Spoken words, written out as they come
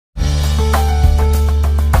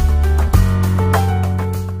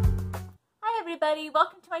everybody,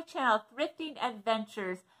 welcome to my channel,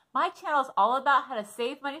 Thrifting.Adventures. My channel is all about how to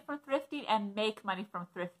save money from thrifting and make money from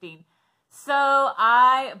thrifting. So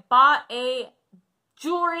I bought a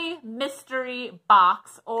jewelry mystery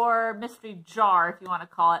box, or mystery jar if you want to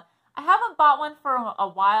call it. I haven't bought one for a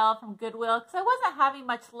while from Goodwill because I wasn't having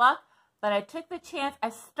much luck, but I took the chance. I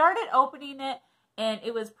started opening it and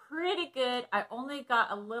it was pretty good. I only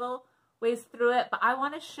got a little ways through it, but I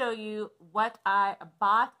want to show you what I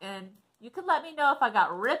bought, and you can let me know if I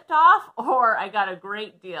got ripped off or I got a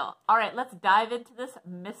great deal. All right, let's dive into this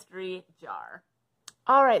mystery jar.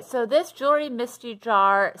 All right, so this jewelry mystery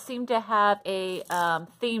jar seemed to have a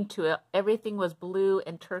theme to it. Everything was blue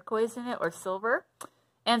and turquoise in it, or silver,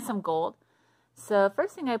 and some gold. So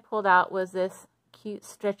first thing I pulled out was this cute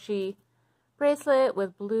stretchy bracelet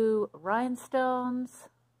with blue rhinestones.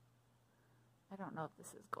 I don't know if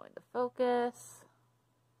this is going to focus.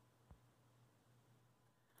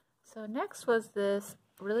 So next was this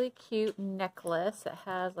really cute necklace. It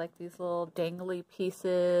has like these little dangly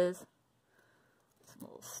pieces, some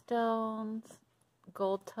little stones,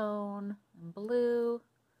 gold tone and blue,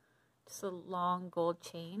 just a long gold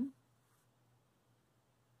chain.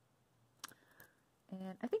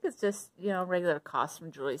 And I think it's just, you know, regular costume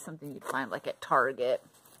jewelry, something you'd find like at Target.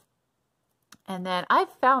 And then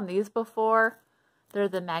I've found these before. They're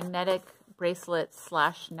the magnetic bracelet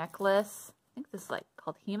 / necklace. I think this is like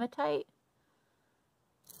called hematite.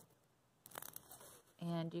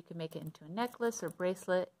 And you can make it into a necklace or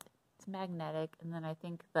bracelet. It's magnetic. And then I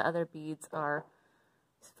think the other beads are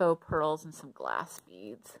faux pearls and some glass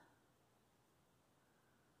beads.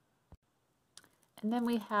 And then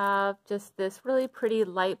we have just this really pretty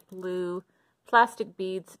light blue plastic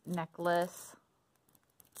beads necklace.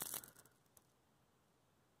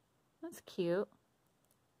 That's cute.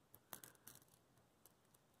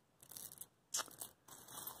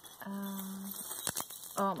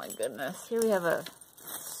 Oh my goodness, here we have a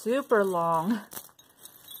super long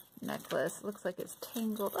necklace. It looks like it's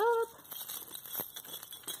tangled up.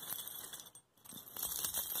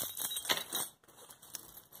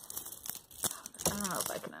 I don't know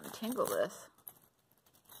if I can untangle this.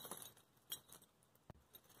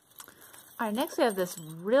 Alright, next we have this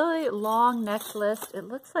really long necklace. It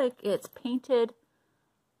looks like it's painted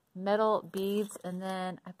metal beads, and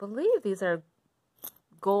then I believe these are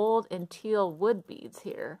gold and teal wood beads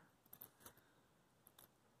here.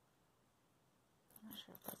 I'm not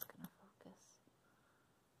sure if that's going to focus.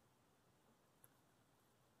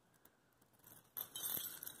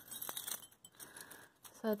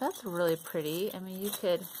 So that's really pretty. I mean, you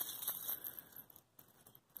could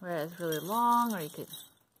wear it as really long, or you could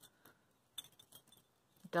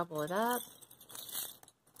double it up.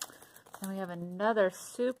 And we have another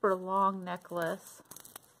super long necklace.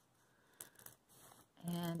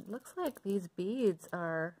 And it looks like these beads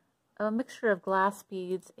are a mixture of glass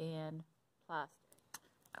beads and plastic.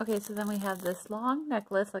 Okay, so then we have this long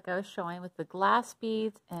necklace like I was showing with the glass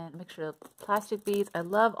beads and a mixture of plastic beads. I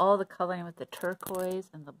love all the coloring with the turquoise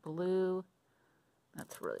and the blue.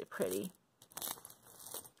 That's really pretty.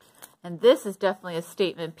 And this is definitely a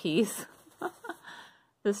statement piece.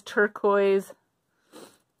 This turquoise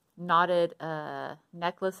knotted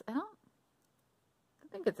necklace. I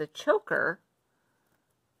think it's a choker.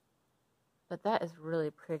 But that is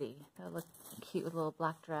really pretty. That looks cute with a little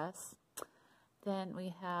black dress. Then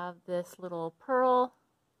we have this little pearl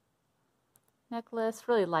necklace,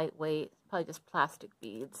 really lightweight, probably just plastic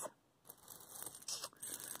beads.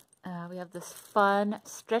 We have this fun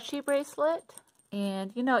stretchy bracelet.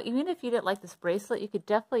 And you know, even if you didn't like this bracelet, you could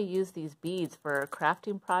definitely use these beads for a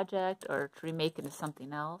crafting project or to remake into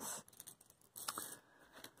something else.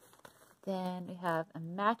 Then we have a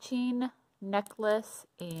matching necklace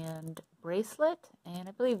and bracelet, and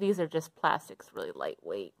I believe these are just plastics, really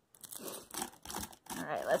lightweight. All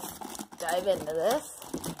right, let's dive into this.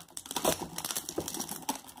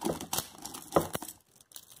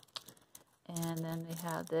 And then we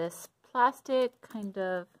have this plastic kind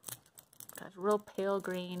of, gosh, real pale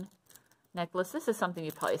green necklace. This is something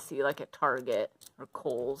you probably see like at Target or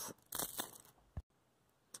Kohl's.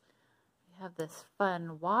 We have this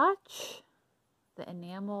fun watch. The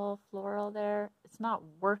enamel floral there. It's not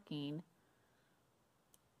working.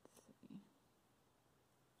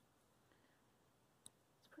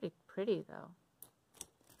 It's pretty pretty though.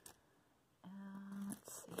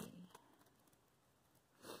 Let's see.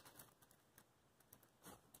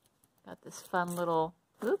 Got this fun little,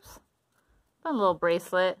 fun little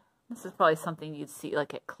bracelet. This is probably something you'd see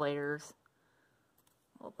like at Claire's.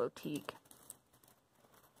 Little boutique.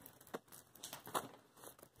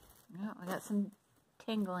 Yeah, we got some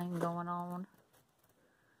tangling going on.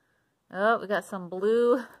 Oh, we got some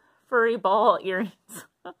blue furry ball earrings.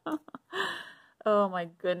 Oh my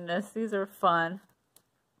goodness, these are fun.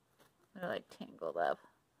 They're like tangled up.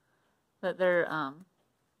 But they're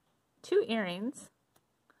 2 earrings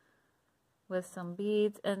with some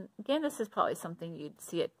beads. And again, this is probably something you'd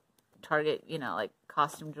see at Target, you know, like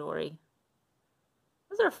costume jewelry.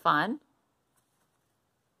 Those are fun.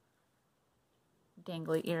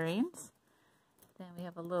 Dangly earrings. Then we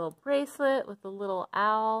have a little bracelet with a little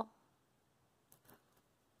owl.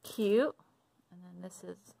 Cute. And then this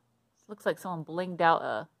looks like someone blinged out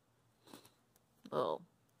a little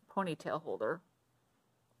ponytail holder.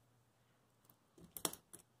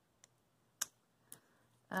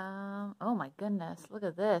 Oh my goodness, look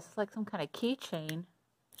at this. It's like some kind of keychain.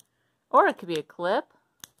 Or it could be a clip.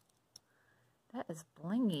 That is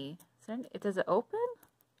blingy. Does it open?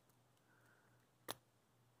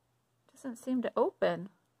 Doesn't seem to open.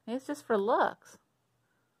 Maybe it's just for looks.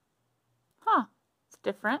 Huh, it's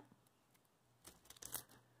different.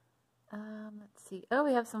 Let's see. Oh,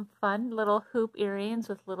 we have some fun little hoop earrings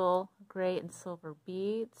with little gray and silver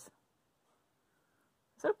beads.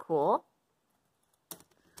 So cool.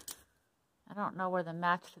 I don't know where the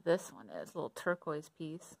match to this one is. A little turquoise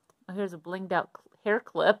piece. Oh, here's a blinged out hair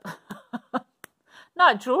clip.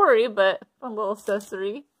 Not jewelry, but a fun little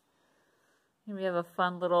accessory. Here we have a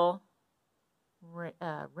fun little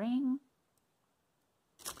ring.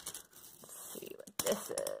 Let's see what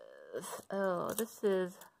this is. Oh, this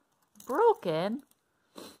is broken,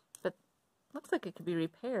 but looks like it could be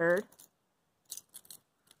repaired.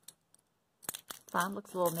 Fun,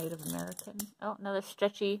 looks a little Native American. Oh, another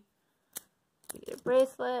stretchy beaded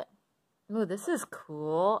bracelet. Ooh, this is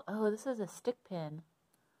cool. Oh, this is a stick pin.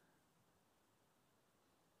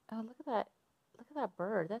 Oh, look at that. Look at that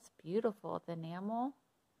bird. That's beautiful. The enamel.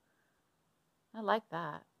 I like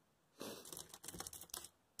that.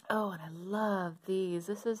 Oh, and I love these.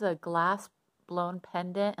 This is a glass blown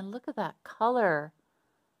pendant. And look at that color.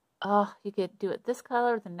 Oh, you could do it this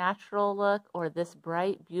color, the natural look, or this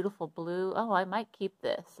bright, beautiful blue. Oh, I might keep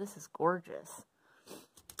this. This is gorgeous.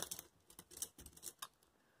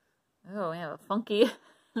 Oh, we have a funky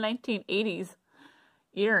 1980s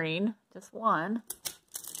earring. Just one.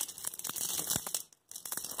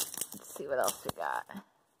 Let's see what else we got.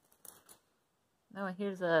 Oh,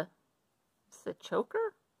 here's a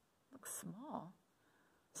choker. Looks small.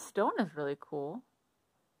 Stone is really cool.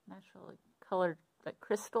 Naturally colored like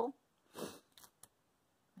crystal.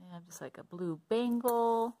 And just like a blue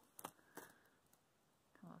bangle.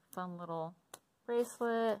 A fun little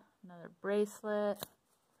bracelet. Another bracelet.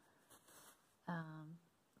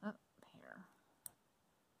 Oh, here.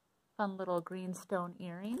 Fun little green stone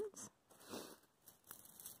earrings.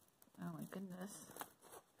 Oh my goodness.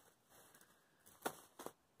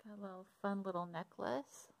 Got a little fun little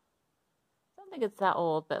necklace. I don't think it's that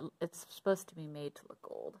old, but it's supposed to be made to look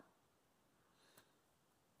old.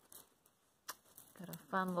 Got a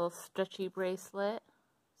fun little stretchy bracelet.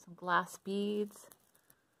 Some glass beads.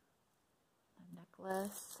 A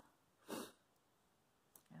necklace.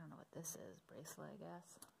 I don't know what this is. Bracelet, I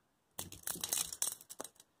guess.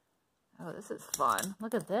 Oh, this is fun.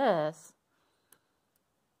 Look at this.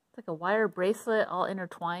 It's like a wire bracelet all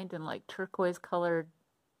intertwined in like turquoise colored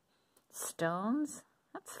stones.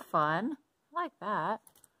 That's fun. I like that.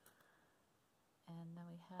 And then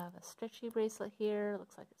we have a stretchy bracelet here.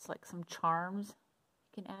 Looks like it's like some charms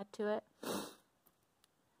you can add to it.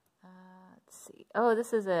 Let's see. Oh,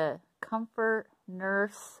 this is a Comfort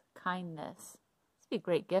Nurse Kindness. This would be a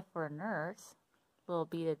great gift for a nurse. Little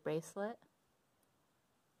beaded bracelet.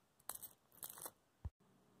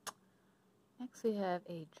 Next we have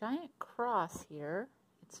a giant cross here.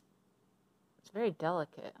 It's very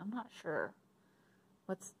delicate. I'm not sure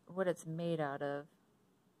what it's made out of.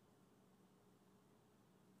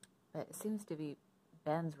 But it seems to be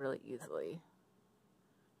bends really easily.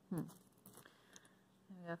 We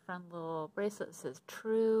have a fun little bracelet that says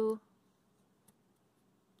True.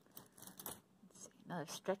 Let's see, another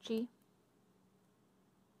stretchy.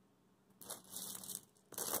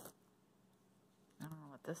 I don't know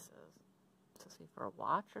what this is. It's supposed to be for a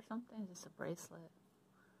watch or something. Just a bracelet.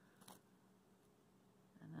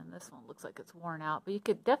 And then this one looks like it's worn out, but you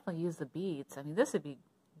could definitely use the beads. I mean, this would be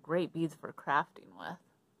great beads for crafting with.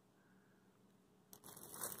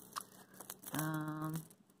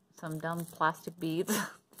 Some dumb plastic beads.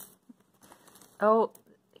 Oh,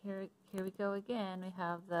 here we go again. We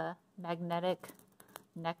have the magnetic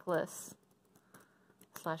necklace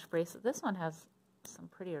 / bracelet. This one has some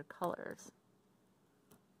prettier colors.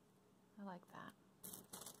 I like that.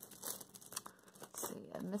 Let's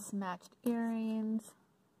see, mismatched earrings.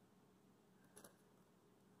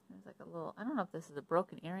 There's like a little, I don't know if this is a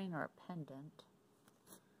broken earring or a pendant.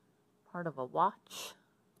 Part of a watch.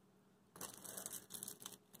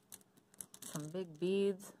 Some big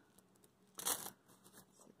beads.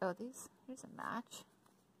 Oh, here's a match.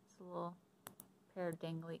 It's a little pair of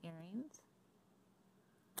dangly earrings.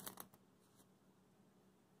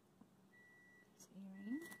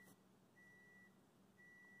 Earring.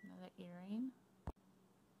 Another earring.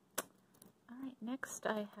 Alright, next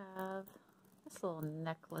I have this little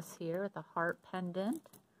necklace here with a heart pendant.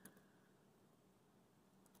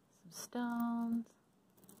 Some stones.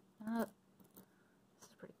 This is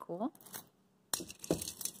pretty cool.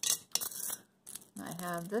 I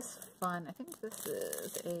have this fun, I think this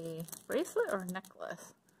is a bracelet or a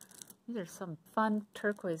necklace. These are some fun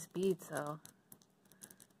turquoise beads though.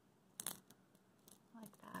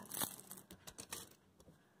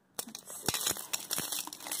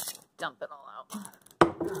 Dump it all out.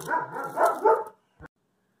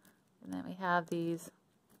 And then we have these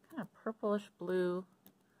kind of purplish blue,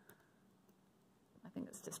 I think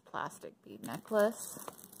it's just plastic bead necklace.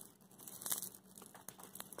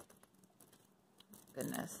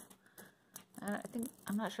 Goodness.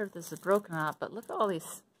 I'm not sure if this is broken or not, but look at all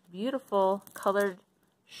these beautiful colored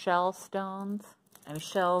shell stones.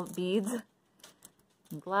 Shell beads.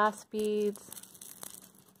 And glass beads.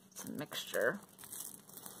 It's a mixture.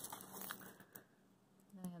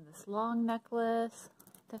 This long necklace.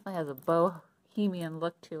 Definitely has a bohemian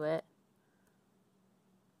look to it.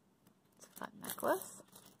 It's a fun necklace.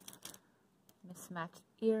 Mismatched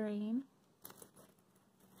earring.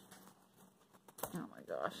 Oh my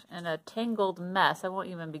gosh. And a tangled mess. I won't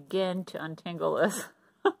even begin to untangle this.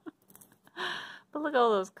 But look at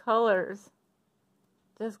all those colors.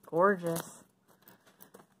 Just gorgeous.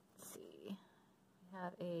 Let's see. We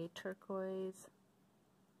have a turquoise.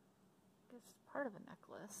 Part of a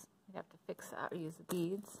necklace. You'd have to fix that or use the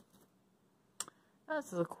beads. Oh,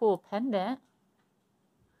 this is a cool pendant.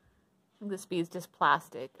 I think this bead's just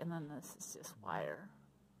plastic, and then this is just wire.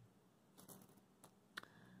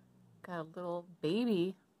 Got a little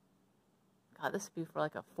baby. God, this would be for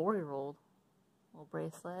like a 4-year-old. Little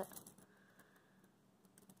bracelet.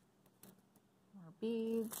 More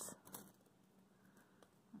beads.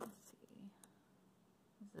 Let's see.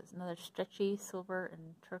 This is another stretchy silver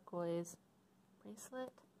and turquoise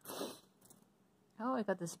bracelet. Oh, I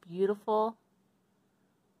got this beautiful,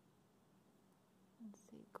 let's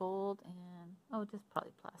see, gold and, oh, just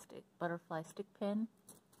probably plastic, butterfly stick pin.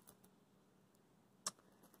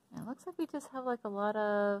 And it looks like we just have like a lot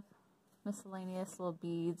of miscellaneous little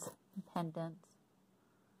beads and pendants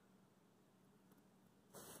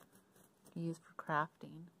you can use for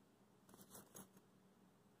crafting.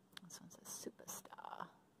 This one says Superstar.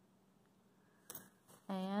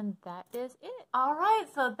 And that is it.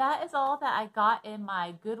 Alright, so that is all that I got in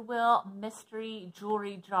my Goodwill mystery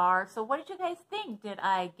jewelry jar. So what did you guys think? Did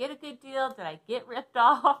I get a good deal? Did I get ripped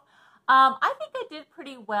off? I think I did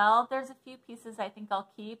pretty well. There's a few pieces I think I'll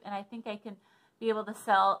keep, and I think I can be able to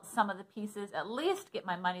sell some of the pieces, at least get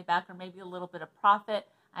my money back or maybe a little bit of profit.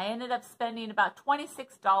 I ended up spending about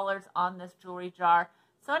 $26 on this jewelry jar.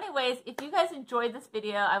 So anyways, if you guys enjoyed this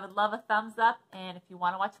video, I would love a thumbs up. And if you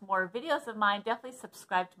want to watch more videos of mine, definitely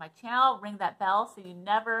subscribe to my channel. Ring that bell so you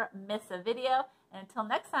never miss a video. And until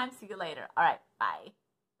next time, see you later. All right, bye.